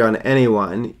surgery on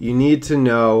anyone, you need to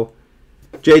know,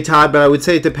 J. Todd, but I would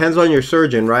say it depends on your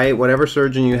surgeon, right? Whatever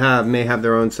surgeon you have may have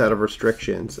their own set of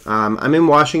restrictions. I'm in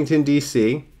Washington,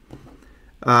 D.C.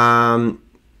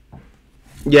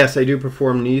 Yes, I do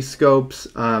perform knee scopes.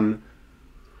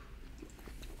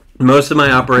 Most of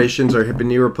my operations are hip and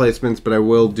knee replacements, but I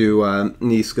will do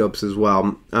knee scopes as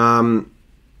well.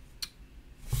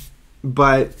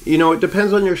 But, you know, it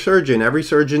depends on your surgeon. Every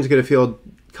surgeon's going to feel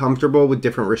comfortable with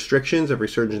different restrictions. Every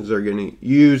surgeons are going to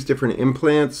use different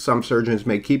implants. Some surgeons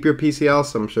may keep your PCL,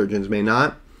 some surgeons may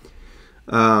not.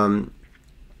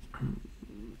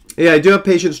 Yeah, I do have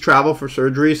patients travel for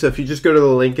surgery, so if you just go to the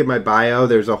link in my bio,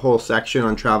 there's a whole section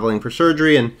on traveling for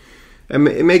surgery, and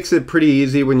it makes it pretty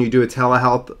easy when you do a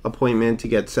telehealth appointment to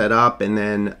get set up, and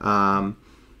then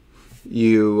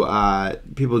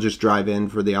people just drive in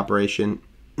for the operation.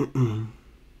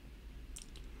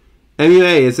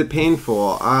 MUA, is it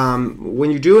painful?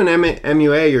 When you do an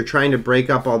MUA, you're trying to break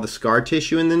up all the scar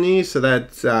tissue in the knee, so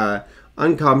that's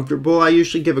uncomfortable. I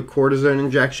usually give a cortisone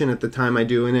injection at the time I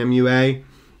do an MUA.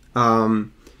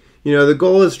 You know, the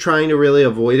goal is trying to really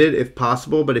avoid it if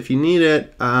possible, but if you need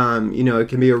it, you know, it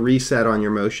can be a reset on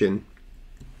your motion.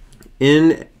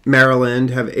 In Maryland,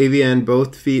 have AVN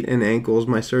both feet and ankles.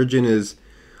 My surgeon is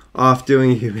off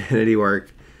doing humanity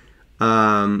work.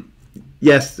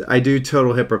 Yes, I do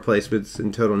total hip replacements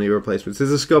and total knee replacements.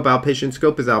 Is the scope outpatient?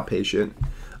 Scope is outpatient.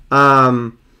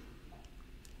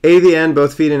 AVN,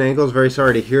 both feet and ankles, very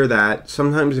sorry to hear that.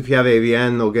 Sometimes if you have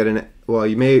AVN, they'll get an, well,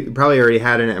 you probably already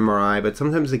had an MRI, but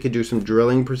sometimes they could do some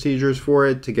drilling procedures for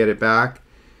it to get it back.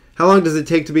 How long does it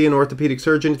take to be an orthopedic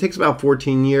surgeon? It takes about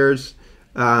 14 years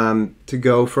to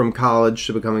go from college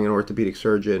to becoming an orthopedic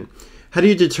surgeon. How do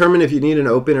you determine if you need an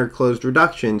open or closed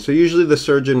reduction? So usually the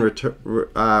surgeon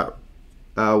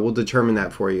will determine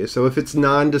that for you. So if it's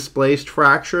non-displaced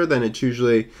fracture, then it's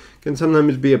usually can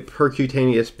sometimes be a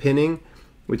percutaneous pinning,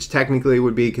 which technically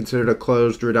would be considered a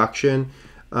closed reduction.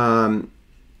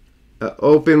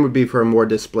 Open would be for a more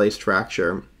displaced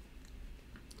fracture.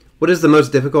 What is the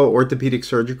most difficult orthopedic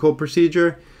surgical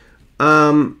procedure?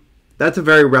 That's a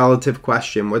very relative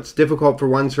question. What's difficult for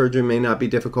one surgeon may not be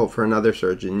difficult for another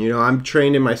surgeon. You know, I'm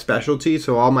trained in my specialty,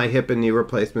 so all my hip and knee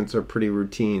replacements are pretty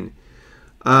routine.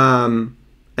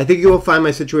 I think you will find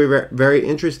my situation very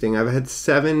interesting. I've had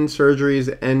 7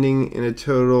 surgeries ending in a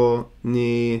total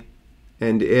knee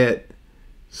and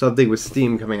something with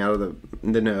steam coming out of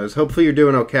the nose. Hopefully you're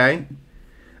doing okay.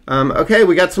 Okay,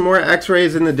 we got some more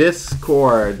x-rays in the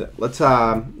Discord. Let's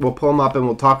we'll pull them up and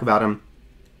we'll talk about them.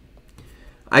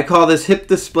 I call this hip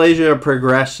dysplasia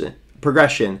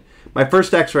progression. My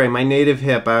first x-ray, my native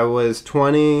hip. I was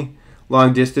 20,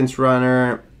 long distance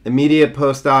runner, immediate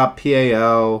post-op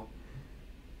PAO.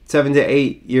 7 to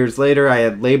 8 years later, I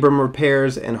had labrum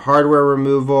repairs and hardware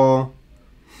removal.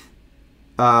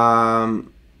 The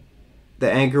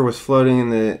anchor was floating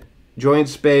in the joint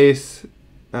space.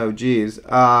 Oh, geez.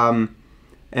 And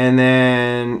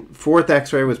then 4th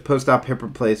x-ray was post-op hip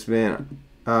replacement.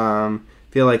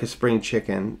 Feel like a spring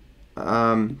chicken.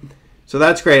 So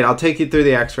that's great. I'll take you through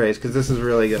the x-rays because this is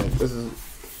really good. This is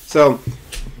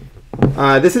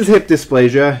hip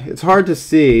dysplasia. It's hard to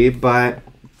see, but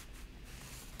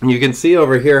you can see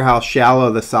over here how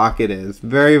shallow the socket is.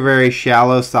 Very, very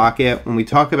shallow socket. When we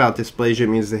talk about dysplasia, it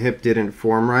means the hip didn't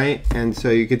form right. And so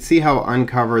you can see how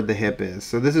uncovered the hip is.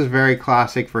 So this is very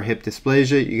classic for hip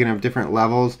dysplasia. You can have different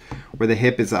levels where the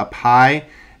hip is up high.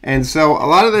 And so a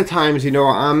lot of the times, you know,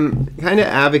 I'm kind of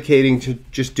advocating to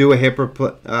just do a hip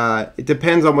it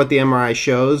depends on what the MRI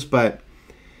shows, but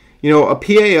you know, a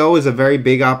PAO is a very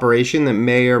big operation that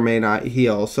may or may not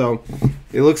heal. So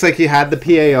it looks like you had the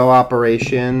PAO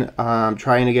operation,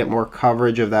 trying to get more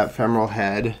coverage of that femoral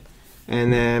head.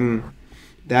 And then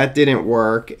that didn't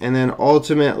work. And then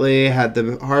ultimately had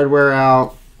the hardware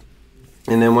out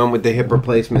and then went with the hip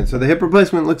replacement. So the hip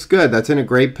replacement looks good. That's in a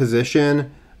great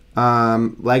position.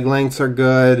 Leg lengths are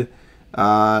good.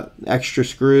 Extra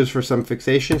screws for some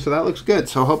fixation. So that looks good.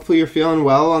 So hopefully you're feeling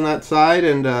well on that side,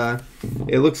 and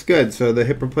it looks good. So the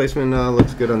hip replacement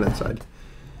looks good on that side.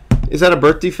 Is that a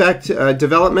birth defect?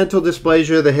 Developmental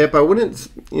dysplasia of the hip, I wouldn't,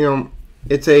 you know,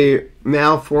 it's a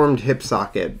malformed hip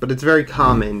socket, but it's very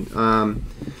common.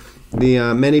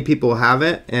 Many people have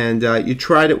it, and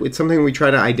it's something we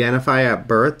try to identify at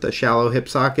birth, a shallow hip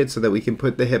socket, so that we can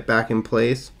put the hip back in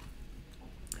place.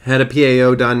 Had a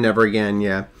PAO done, never again,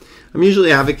 yeah. I'm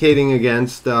usually advocating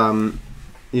against, you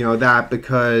know, that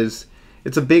because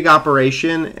it's a big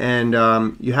operation, and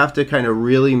you have to kind of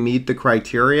really meet the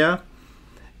criteria.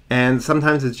 And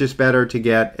sometimes it's just better to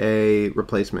get a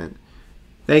replacement.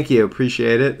 Thank you,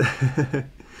 appreciate it.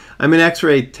 I'm an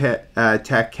x-ray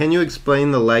tech. Can you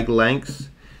explain the leg lengths?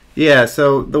 Yeah,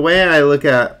 so the way I look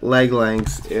at leg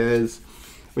lengths is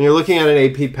when you're looking at an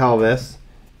AP pelvis,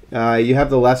 you have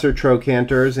the lesser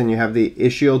trochanters and you have the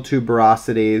ischial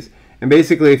tuberosities. And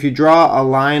basically, if you draw a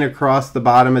line across the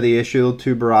bottom of the ischial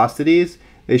tuberosities,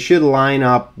 they should line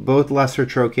up. Both lesser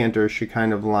trochanters should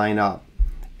kind of line up.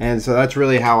 And so that's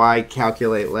really how I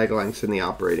calculate leg lengths in the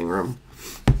operating room.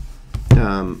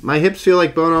 My hips feel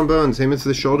like bone on bone, same as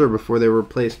the shoulder before they were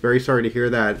replaced. Very sorry to hear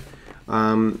that.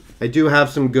 I do have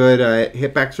some good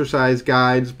hip exercise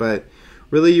guides, but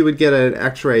really you would get an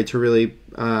x-ray to really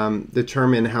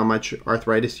determine how much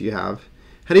arthritis you have.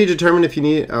 How do you determine if you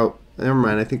need... Oh, never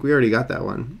mind. I think we already got that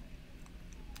one.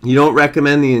 You don't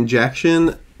recommend the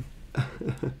injection?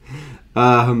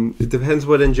 It depends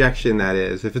what injection that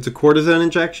is. If it's a cortisone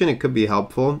injection, it could be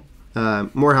helpful.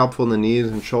 More helpful in the knees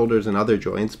and shoulders and other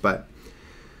joints. But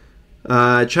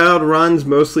child runs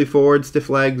mostly forward, stiff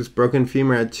legs, broken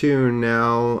femur at 2,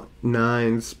 now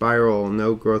 9, spiral,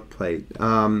 no growth plate.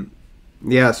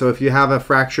 Yeah, so if you have a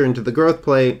fracture into the growth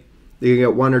plate, you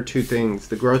get one or two things.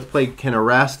 The growth plate can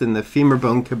arrest and the femur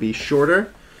bone could be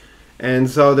shorter. And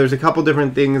so there's a couple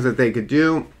different things that they could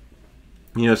do.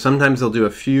 You know, sometimes they'll do a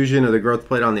fusion of the growth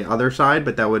plate on the other side,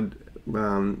 but that would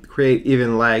create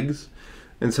even legs.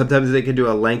 And sometimes they could do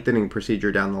a lengthening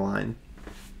procedure down the line.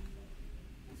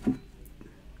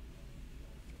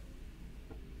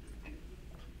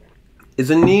 Is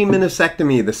a knee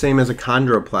meniscectomy the same as a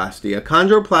chondroplasty? A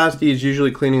chondroplasty is usually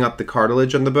cleaning up the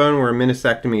cartilage on the bone, where a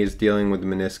meniscectomy is dealing with the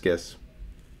meniscus.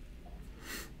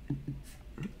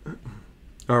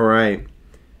 All right.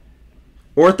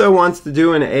 Ortho wants to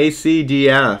do an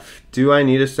ACDF. Do I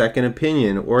need a second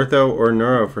opinion, ortho or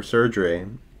neuro, for surgery?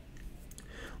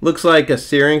 Looks like a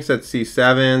syrinx at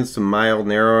C7, some mild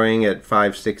narrowing at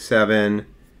 5, 6, 7.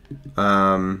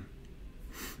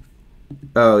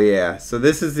 Oh yeah, so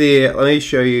this is the, let me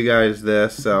show you guys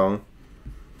this. So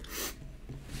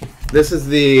this is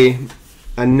the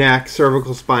a neck,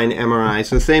 cervical spine MRI.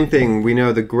 So same thing. We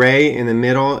know the gray in the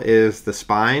middle is the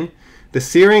spine. The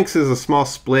syrinx is a small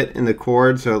split in the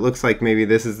cord, so it looks like maybe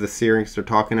this is the syrinx they're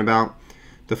talking about.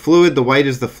 The fluid, the white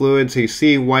is the fluid, so you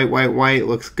see white, white, white,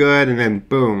 looks good, and then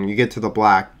boom, you get to the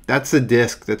black. That's the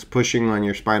disc that's pushing on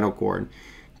your spinal cord.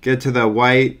 Get to the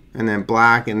white, and then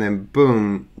black, and then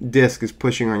boom, disc is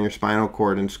pushing on your spinal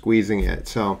cord and squeezing it.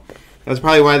 So that's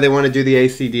probably why they want to do the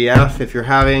ACDF. If you're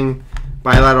having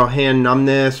bilateral hand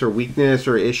numbness or weakness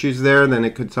or issues there, then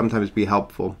it could sometimes be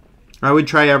helpful. I would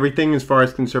try everything as far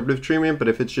as conservative treatment, but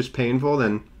if it's just painful,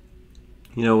 then,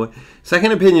 you know,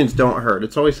 second opinions don't hurt.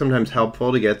 It's always sometimes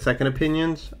helpful to get second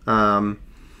opinions,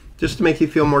 just to make you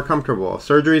feel more comfortable.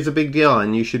 Surgery is a big deal,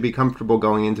 and you should be comfortable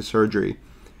going into surgery.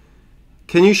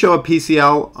 Can you show a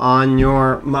PCL on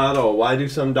your model? Why do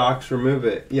some docs remove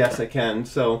it? Yes, I can.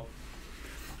 So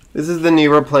this is the knee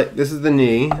this is the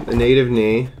knee, the native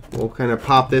knee. We'll kind of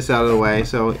pop this out of the way.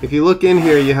 So if you look in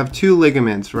here, you have two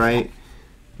ligaments, right?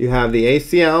 You have the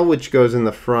ACL, which goes in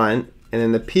the front, and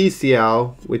then the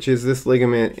PCL, which is this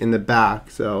ligament in the back.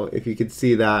 So if you could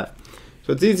see that.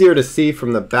 So it's easier to see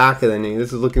from the back of the knee.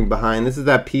 This is looking behind. This is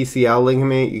that PCL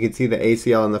ligament. You can see the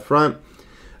ACL in the front.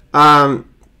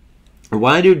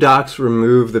 Why do docs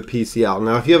remove the PCL?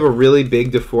 Now, if you have a really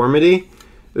big deformity,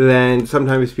 then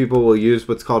sometimes people will use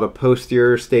what's called a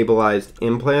posterior stabilized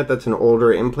implant. That's an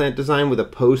older implant design with a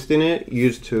post in it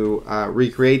used to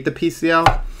recreate the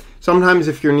PCL. Sometimes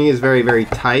if your knee is very, very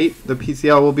tight, the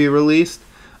PCL will be released.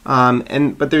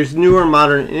 But there's newer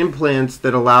modern implants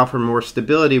that allow for more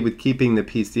stability with keeping the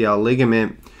PCL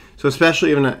ligament. So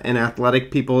especially in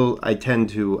athletic people, I tend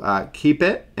to keep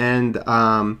it, and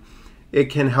it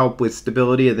can help with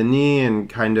stability of the knee, and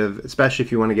kind of, especially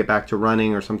if you want to get back to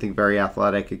running or something very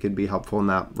athletic, it could be helpful in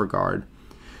that regard.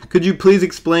 Could you please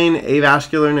explain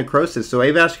avascular necrosis? So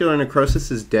avascular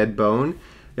necrosis is dead bone.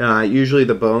 Usually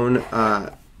the bone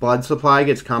blood supply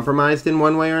gets compromised in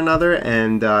one way or another,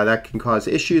 and that can cause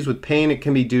issues with pain. It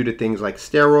can be due to things like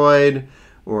steroid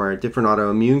or different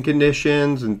autoimmune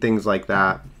conditions and things like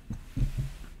that.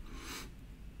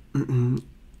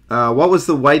 What was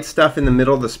the white stuff in the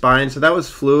middle of the spine? So that was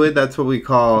fluid. That's what we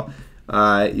call,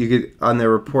 you could, on the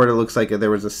report it looks like there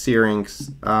was a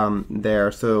syrinx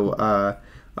there. So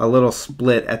a little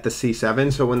split at the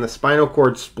C7. So when the spinal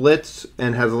cord splits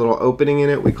and has a little opening in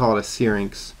it, we call it a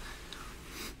syrinx.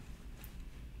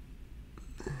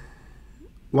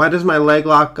 Why does my leg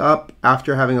lock up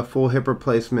after having a full hip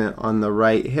replacement on the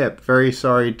right hip? Very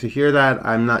sorry to hear that.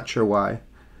 I'm not sure why.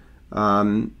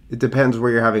 It depends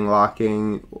where you're having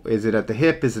locking. Is it at the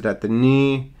hip? Is it at the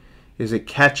knee? Is it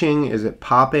catching? Is it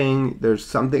popping? There's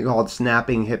something called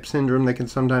snapping hip syndrome that can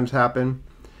sometimes happen.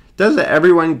 Does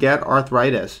everyone get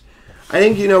arthritis? I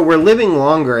think, you know, we're living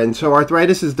longer, and so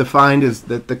arthritis is defined as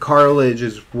that the cartilage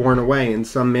is worn away in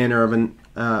some manner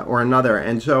of or another.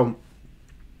 And so,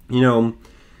 you know,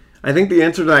 I think the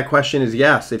answer to that question is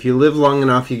yes. If you live long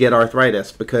enough, you get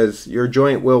arthritis because your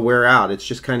joint will wear out. It's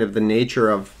just kind of the nature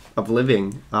of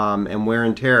living and wear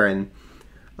and tear. And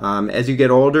as you get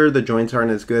older, the joints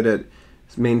aren't as good at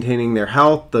maintaining their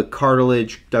health. The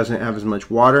cartilage doesn't have as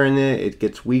much water in it. It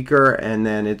gets weaker, and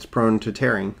then it's prone to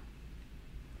tearing.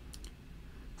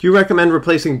 Do you recommend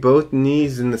replacing both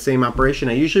knees in the same operation?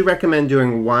 I usually recommend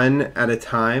doing one at a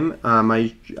time.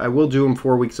 I will do them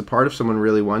 4 weeks apart if someone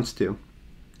really wants to.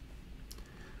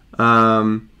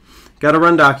 Gotta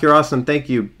run, Doc. You're awesome. Thank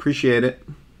you. Appreciate it.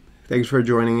 Thanks for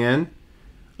joining in.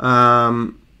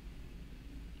 Was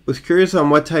curious on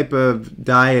what type of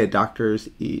diet doctors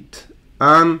eat.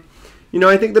 You know,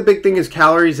 I think the big thing is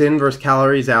calories in versus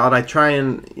calories out. I try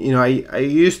and, you know, I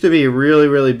used to be really,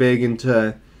 really big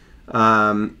into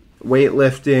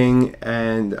weightlifting,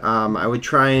 and I would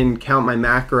try and count my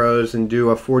macros and do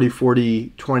a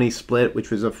 40-40-20 split, which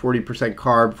was a 40%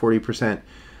 carb, 40%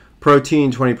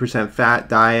 protein, 20% fat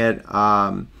diet.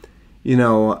 You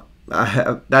know,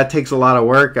 that takes a lot of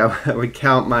work. I would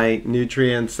count my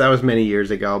nutrients. That was many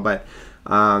years ago, but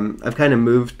I've kind of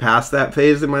moved past that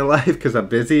phase in my life because I'm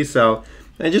busy. So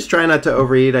I just try not to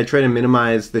overeat. I try to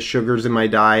minimize the sugars in my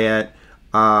diet.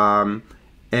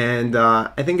 And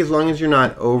I think as long as you're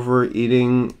not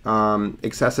overeating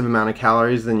excessive amount of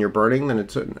calories than you're burning, then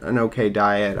it's an okay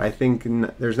diet. I think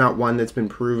there's not one that's been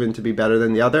proven to be better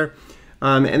than the other.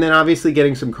 And then obviously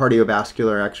getting some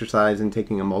cardiovascular exercise and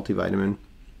taking a multivitamin.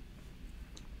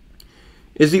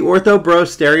 Is the ortho bro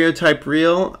stereotype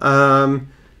real?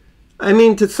 I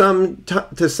mean, to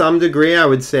some degree, I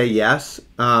would say yes.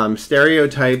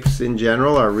 Stereotypes in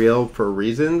general are real for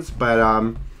reasons,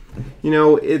 but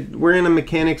We're in a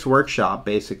mechanics workshop,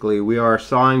 basically. We are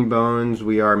sawing bones,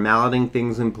 we are malleting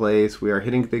things in place, we are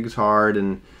hitting things hard,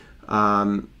 and,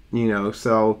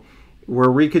 so we're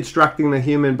reconstructing the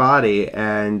human body,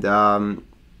 and,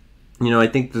 I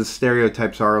think the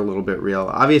stereotypes are a little bit real.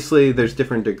 Obviously, there's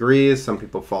different degrees. Some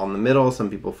people fall in the middle, some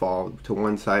people fall to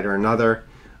one side or another,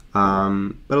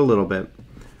 but a little bit.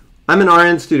 I'm an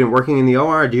RN student working in the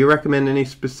OR. Do you recommend any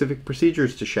specific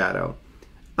procedures to shadow?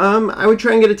 I would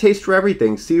try and get a taste for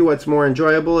everything. See what's more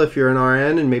enjoyable if you're an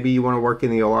RN and maybe you want to work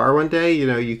in the OR one day.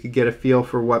 You could get a feel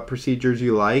for what procedures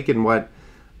you like and what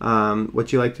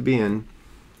you like to be in.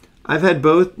 I've had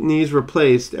both knees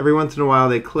replaced. Every once in a while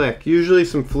they click. Usually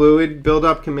some fluid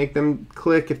buildup can make them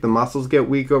click if the muscles get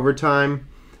weak over time.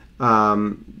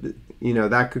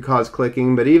 That could cause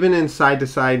clicking. But even in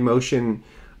side-to-side motion,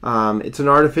 it's an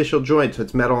artificial joint, so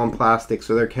it's metal and plastic,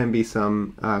 so there can be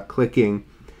some clicking.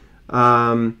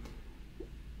 Person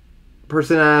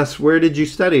asks, where did you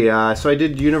study? So I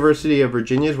did University of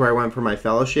Virginia is where I went for my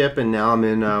fellowship, and now I'm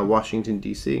in Washington,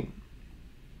 D.C.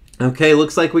 Okay,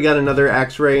 looks like we got another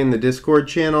x-ray in the Discord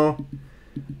channel.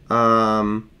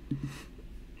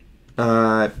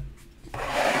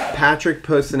 Patrick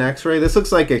posts an x-ray. This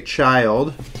looks like a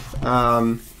child.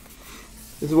 This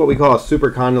is what we call a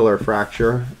supracondylar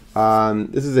fracture.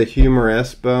 This is a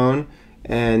humerus bone,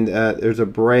 and there's a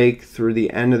break through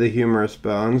the end of the humerus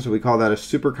bone, so we call that a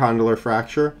supracondylar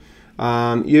fracture.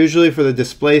 Usually for the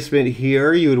displacement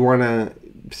here, you would want to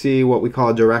see what we call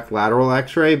a direct lateral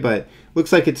x-ray, but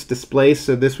looks like it's displaced,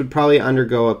 so this would probably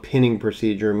undergo a pinning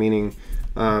procedure, meaning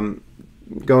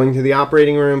going to the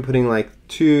operating room, putting like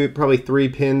probably 3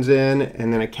 pins in,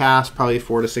 and then a cast, probably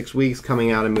 4 to 6 weeks,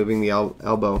 coming out and moving the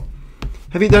elbow.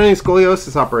 Have you done any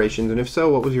scoliosis operations, and if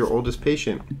so, what was your oldest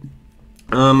patient?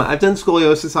 I've done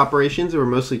scoliosis operations. They were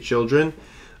mostly children.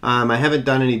 I haven't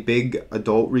done any big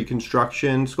adult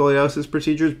reconstruction scoliosis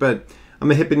procedures, but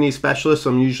I'm a hip and knee specialist,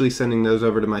 so I'm usually sending those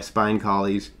over to my spine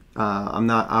colleagues. I'm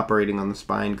not operating on the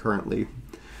spine currently.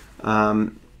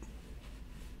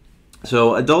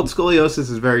 So adult scoliosis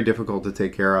is very difficult to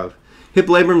take care of. Hip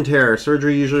labrum tear,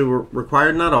 surgery usually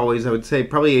required, not always. I would say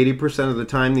probably 80% of the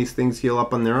time these things heal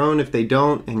up on their own. If they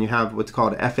don't, and you have what's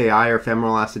called FAI or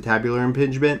femoral acetabular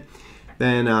impingement,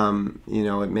 then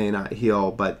it may not heal.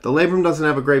 But the labrum doesn't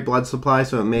have a great blood supply,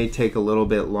 so it may take a little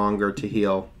bit longer to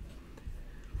heal.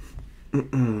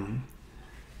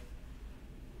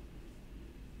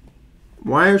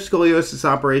 Why are scoliosis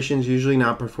operations usually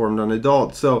not performed on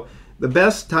adults? So the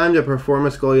best time to perform a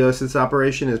scoliosis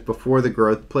operation is before the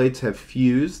growth plates have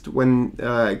fused. When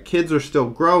kids are still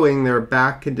growing, their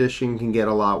back condition can get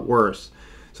a lot worse.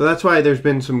 So that's why there's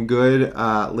been some good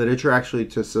literature actually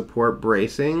to support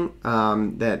bracing,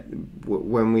 that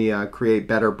when we create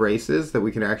better braces, that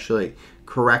we can actually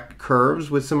correct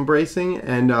curves with some bracing.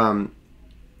 And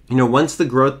once the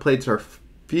growth plates are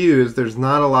fused, there's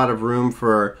not a lot of room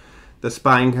for the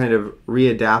spine kind of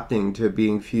readapting to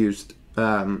being fused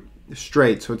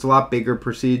straight. So it's a lot bigger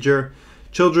procedure.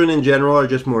 Children in general are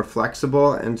just more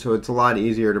flexible, and so it's a lot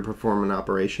easier to perform an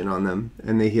operation on them,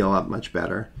 and they heal up much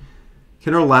better.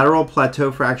 Can a lateral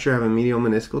plateau fracture have a medial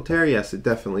meniscal tear? Yes, it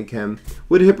definitely can.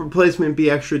 Would hip replacement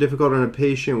be extra difficult on a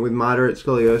patient with moderate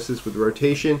scoliosis with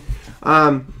rotation?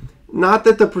 Not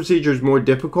that the procedure is more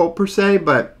difficult per se,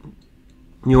 but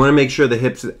you want to make sure the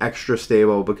hip's extra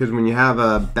stable, because when you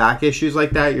have back issues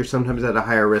like that, you're sometimes at a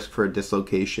higher risk for a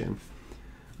dislocation.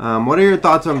 What are your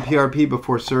thoughts on PRP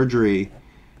before surgery?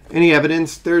 Any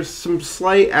evidence? There's some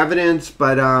slight evidence,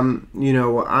 but I'm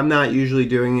not usually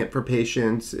doing it for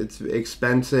patients. It's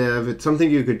expensive. It's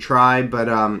something you could try, but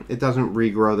it doesn't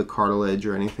regrow the cartilage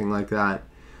or anything like that.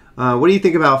 What do you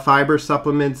think about fiber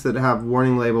supplements that have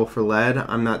warning label for lead?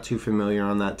 I'm not too familiar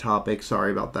on that topic.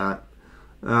 Sorry about that.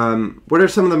 What are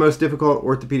some of the most difficult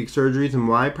orthopedic surgeries and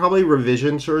why? Probably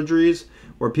revision surgeries,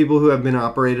 or people who have been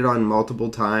operated on multiple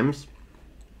times.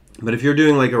 But if you're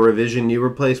doing like a revision knee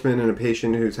replacement in a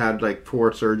patient who's had like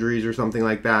 4 surgeries or something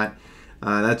like that,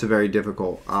 that's a very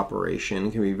difficult operation.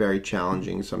 It can be very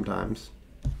challenging sometimes.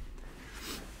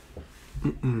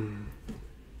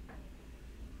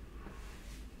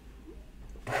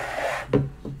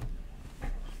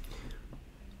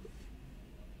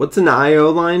 What's an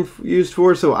IO line used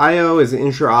for? So IO is an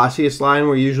intraosseous line.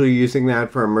 We're usually using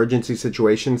that for emergency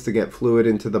situations to get fluid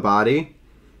into the body.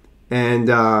 And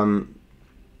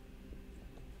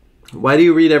why do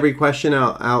you read every question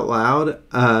out loud?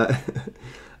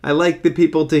 I like the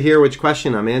people to hear which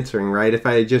question I'm answering, right? If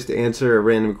I just answer a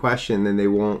random question, then they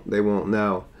won't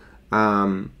know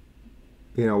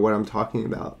what I'm talking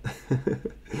about.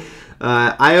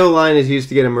 IO line is used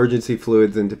to get emergency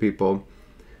fluids into people.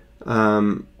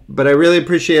 But I really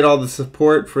appreciate all the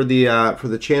support for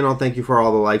the channel. Thank you for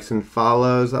all the likes and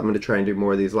follows. I'm going to try and do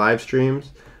more of these live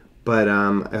streams. But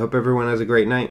I hope everyone has a great night.